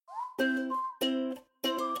Hey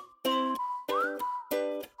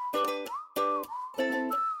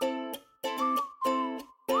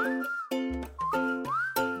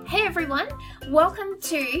everyone, welcome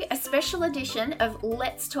to a special edition of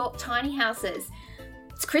Let's Talk Tiny Houses.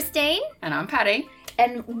 It's Christine. And I'm Patty.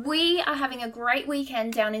 And we are having a great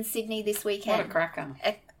weekend down in Sydney this weekend. What a cracker.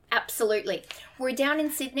 Absolutely. We're down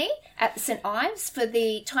in Sydney at St Ives for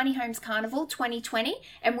the Tiny Homes Carnival 2020,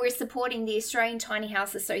 and we're supporting the Australian Tiny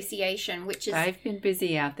House Association, which is... They've been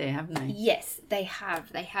busy out there, haven't they? Yes, they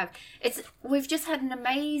have. We've just had an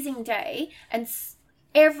amazing day, and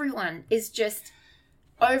everyone is just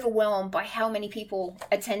overwhelmed by how many people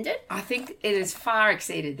attended. I think it has far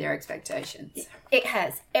exceeded their expectations. It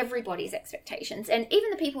has. Everybody's expectations. And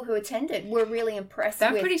even the people who attended were really impressed.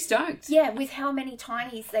 They're pretty stoked. Yeah, with how many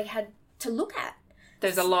tinies they had to look at.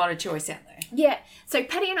 There's a lot of choice out there. Yeah. So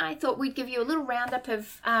Patty and I thought we'd give you a little roundup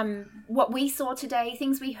of what we saw today,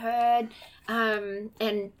 things we heard, and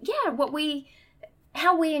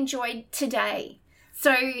how we enjoyed today.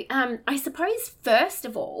 So I suppose, first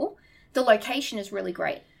of all, the location is really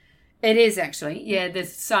great. It is actually. Yeah,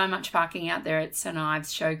 there's so much parking out there at St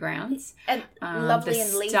Ives Showgrounds. And lovely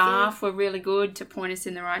and leafy. The staff were really good to point us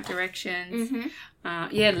in the right directions.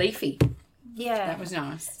 Mm-hmm. Leafy. Yeah. That was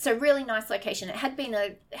nice. So really nice location. It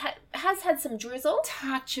has had some drizzle.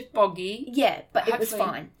 Touch of boggy. Yeah, but it was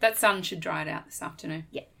fine. That sun should dry it out this afternoon.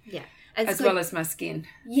 Yeah. As well as my skin.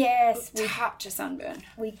 Yes. Touch of sunburn.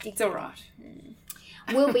 It's all right.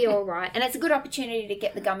 We'll be all right. And it's a good opportunity to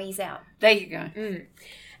get the gummies out. There you go.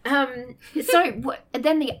 Then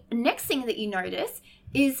the next thing that you notice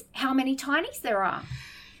is how many tinies there are.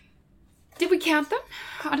 Did we count them?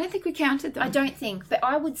 I don't think we counted them. I don't think, but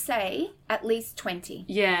I would say at least 20.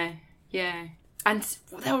 Yeah. And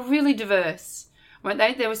they were really diverse, weren't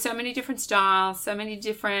they? There were so many different styles, so many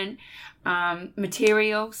different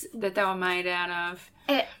materials that they were made out of.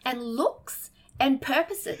 And looks and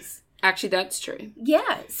purposes. Actually, that's true.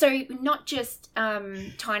 Yeah. So not just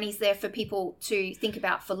tinies there for people to think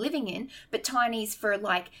about for living in, but tinies for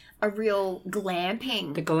like a real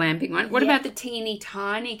glamping. The glamping one. What about the teeny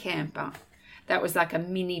tiny camper? That was like a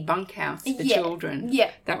mini bunkhouse for children. Yeah.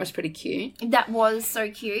 That was pretty cute. That was so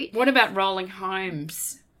cute. What about Rolling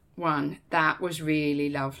Homes one? That was really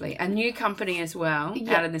lovely. A new company as well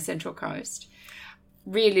out of the Central Coast.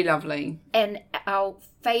 Really lovely. And our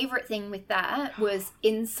favourite thing with that was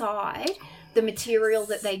inside the material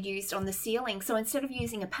that they'd used on the ceiling. So instead of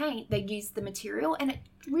using a paint, they'd used the material. And it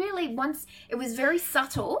really, it was very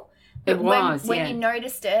subtle. When you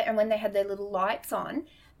noticed it and when they had their little lights on,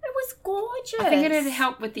 it was gorgeous. I think it had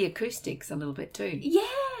helped with the acoustics a little bit too.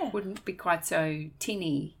 Yeah. Wouldn't be quite so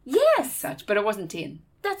tinny. Yes. As such, but it wasn't tin.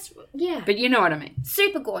 Yeah. But you know what I mean.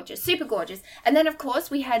 Super gorgeous. And then, of course,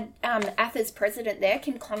 we had ATHA's president there,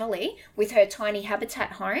 Kim Connolly, with her tiny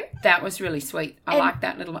habitat home. That was really sweet. I like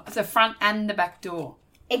that little one. It's the front and the back door.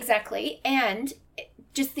 Exactly. And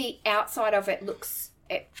just the outside of it looks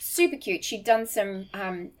super cute. She'd done some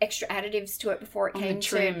extra additives to it before it came the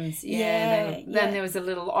trims. to... Then there was a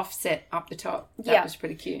little offset up the top. That was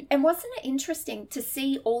pretty cute. And wasn't it interesting to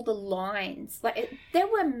see all the lines? There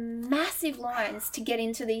were massive lines to get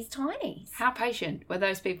into these tinies. How patient were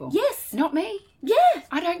those people? Yes. Not me. Yeah.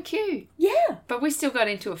 I don't queue. Yeah. But we still got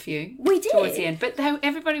into a few. We did. Towards the end. But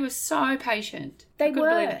everybody was so patient. They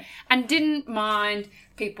were. And didn't mind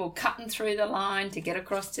people cutting through the line to get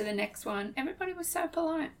across to the next one. Everybody was so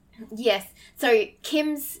polite. Yes. So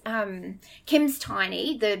Kim's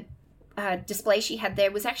tiny, the display she had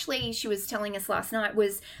there was actually, she was telling us last night,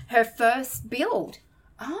 was her first build.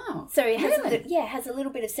 Oh, so it has a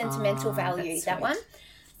little bit of sentimental value, that one.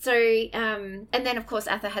 So, and then of course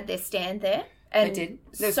ATHA had their stand there. And they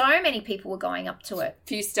did. So many people were going up to it.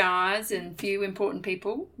 Few stars and few important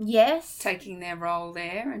people. Yes. Taking their role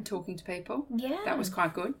there and talking to people. Yeah. That was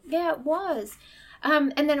quite good. Yeah, it was.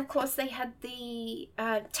 And then, of course, they had the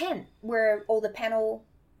tent where all the panel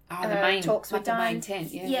the main talks were done. The main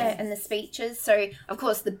tent, Yeah, and the speeches. So, of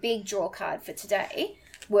course, the big draw card for today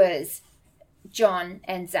was John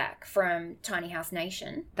and Zach from Tiny House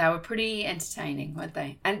Nation. They were pretty entertaining, weren't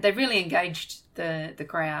they? And they really engaged the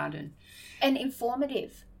crowd. And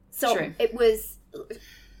informative. So True. It was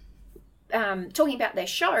talking about their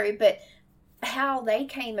show, but how they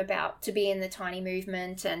came about to be in the tiny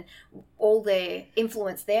movement and all the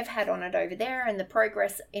influence they've had on it over there and the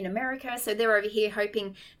progress in America. So they're over here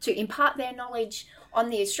hoping to impart their knowledge on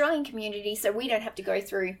the Australian community so we don't have to go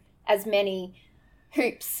through as many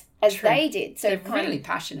hoops as True. they did. So they're really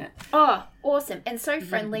passionate. Oh, awesome. And so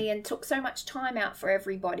friendly and took so much time out for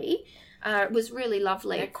everybody. It was really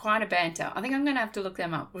lovely. They're quite a banter. I think I'm going to have to look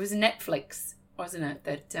them up. It was Netflix wasn't it?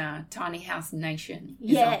 That Tiny House Nation.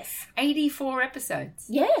 Yes. 84 episodes.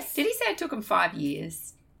 Yes. Did he say it took them 5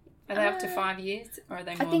 years? Are they up to 5 years, or are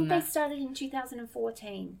they more I think than they that? started in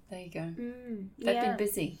 2014. There you go. They've They've been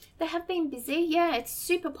busy. They have been busy. Yeah, it's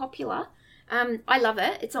super popular. I love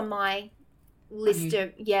it. It's on my list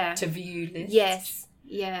of To view list. Yes.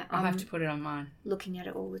 Yeah. I'll have to put it on mine. Looking at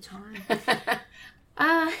it all the time.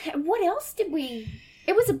 What else did we?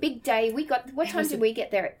 It was a big day. What time did we get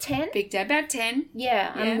there? At 10? Big day, about 10.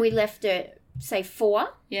 Yeah, and we left at say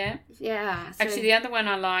 4. Yeah. Yeah. So Actually, the other one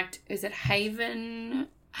I liked is at Havenwood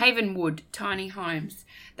Tiny Homes.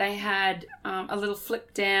 They had a little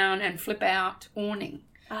flip down and flip out awning.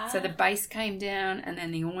 So the base came down and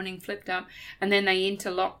then the awning flipped up, and then they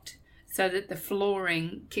interlocked so that the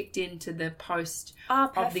flooring kicked into the post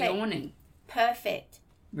of the awning. Perfect.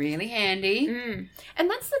 Really handy. And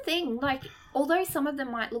that's the thing, like, although some of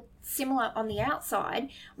them might look similar on the outside,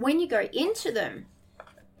 when you go into them,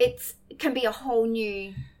 it can be a whole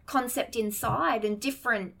new concept inside and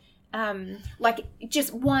different, like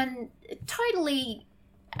just one totally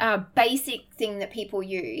basic thing that people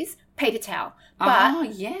use, paper towel.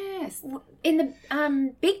 But yes. in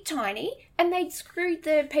the Big Tiny, and they'd screwed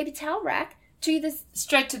the paper towel rack to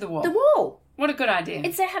straight to the wall. The wall. What a good idea.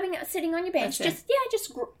 Instead of having it sitting on your bench, just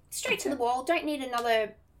straight to the wall. Don't need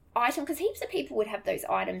another item, because heaps of people would have those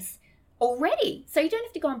items already. So you don't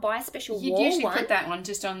have to go and buy a special wall one. You'd usually put that one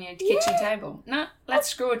just on your kitchen table. No, let's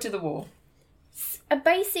screw it to the wall. A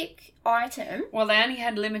basic item. Well, they only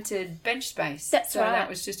had limited bench space. That's right. So that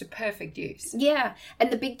was just a perfect use. Yeah.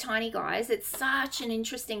 And the Big Tiny guys, it's such an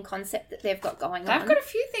interesting concept that they've got going on. They've got a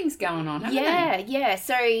few things going on, haven't they? Yeah.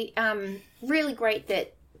 So really great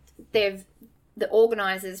that the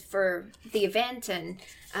organisers for the event and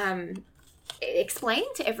explain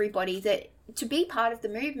to everybody that to be part of the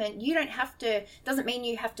movement, you doesn't mean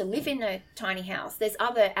you have to live in a tiny house. There's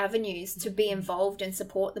other avenues to be involved and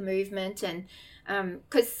support the movement. And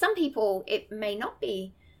because some people, it may not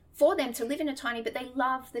be for them to live in a tiny, but they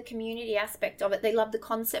love the community aspect of it. They love the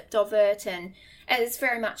concept of it. And it's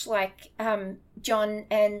very much like John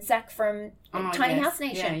and Zach from Tiny House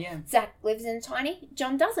Nation. Yeah. Zach lives in a tiny,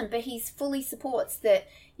 John doesn't, but he fully supports that,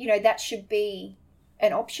 that should be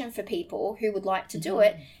an option for people who would like to do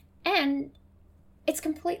it. And it's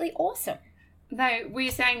completely awesome. Were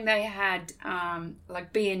you saying they had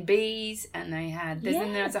like B&Bs, and they had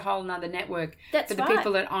there's a whole other network for the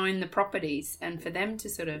people that own the properties, and for them to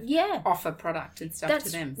sort of offer product and stuff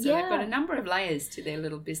to them. So they've got a number of layers to their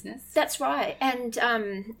little business. That's right. And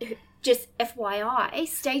just FYI,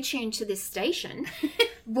 stay tuned to this station.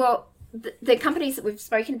 Well, the companies that we've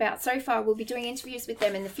spoken about so far, we'll be doing interviews with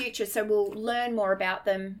them in the future, so we'll learn more about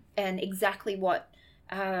them and exactly what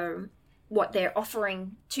they're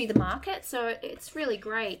offering to the market. So it's really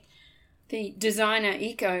great. The designer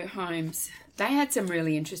Eco Homes, they had some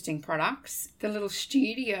really interesting products. The little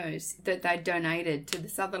studios that they donated to the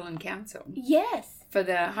Sutherland Council. Yes. For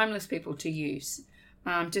the homeless people to use,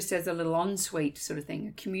 just as a little ensuite sort of thing,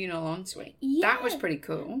 a communal ensuite. Yeah. That was pretty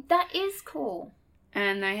cool. That is cool.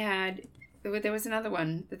 And there was another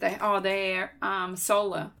one that their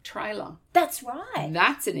solar trailer. That's right.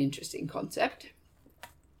 That's an interesting concept.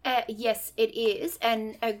 Yes, it is,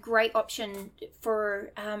 and a great option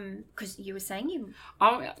for because you were saying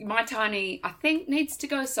my tiny, I think, needs to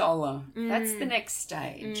go solar. That's the next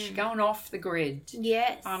stage, going off the grid.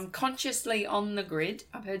 Yes, consciously on the grid.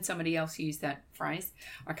 I've heard somebody else use that phrase.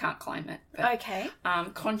 I can't claim it. But, okay.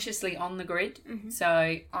 Consciously on the grid.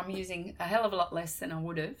 So I'm using a hell of a lot less than I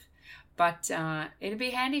would have, but it'd be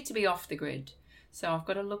handy to be off the grid. So I've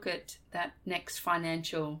got to look at that next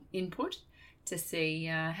financial input to see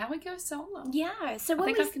how we go solar. Yeah, so I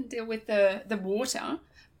think I can deal with the water,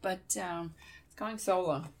 but it's going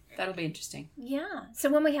solar. That'll be interesting. Yeah,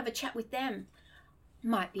 so when we have a chat with them,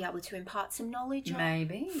 might be able to impart some knowledge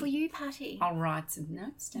maybe for you, Patty. I'll write some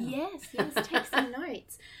notes down. Yes, take some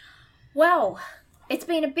notes. Well, it's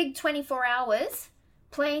been a big 24 hours.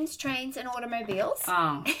 Planes, trains and automobiles.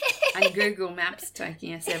 Oh, and Google Maps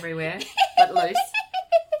taking us everywhere, but loose.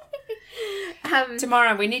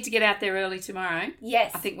 Tomorrow, we need to get out there early tomorrow.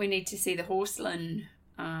 Yes. I think we need to see the Horseland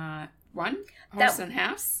Horseland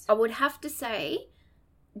House. I would have to say,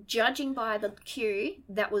 judging by the queue,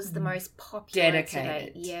 that was the most popular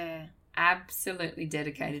dedicated. Today. Yeah. Absolutely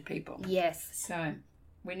dedicated people. Yes. So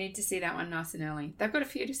we need to see that one nice and early. They've got a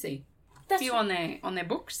few to see. A few on their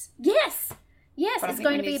books. Yes. Yes, it's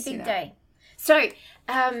going to be a big day. So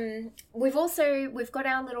we've got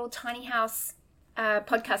our little tiny house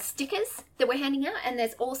podcast stickers that we're handing out, and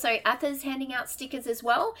there's also Athers handing out stickers as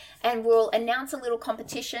well, and we'll announce a little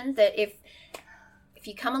competition that if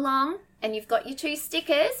you come along and you've got your 2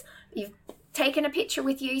 stickers, you've taken a picture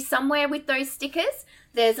with you somewhere with those stickers,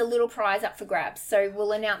 there's a little prize up for grabs. So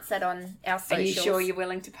we'll announce that on our socials. Are you sure you're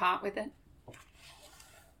willing to part with it?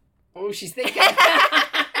 Oh, she's thinking.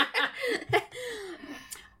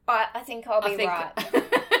 I think I'll be right.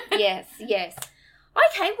 Yes.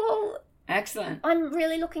 Okay, well... Excellent. I'm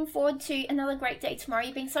really looking forward to another great day tomorrow.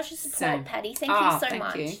 You've been such a support, Patty. Thank you so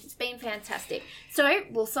much. You. It's been fantastic. So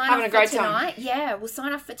we'll sign off for tonight. Yeah, we'll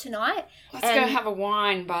sign off for tonight. Let's go have a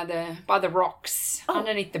wine by the rocks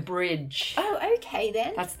underneath the bridge. Oh, okay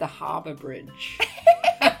then. That's the harbour bridge.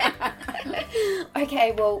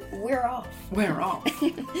 Okay, well, we're off. We're off.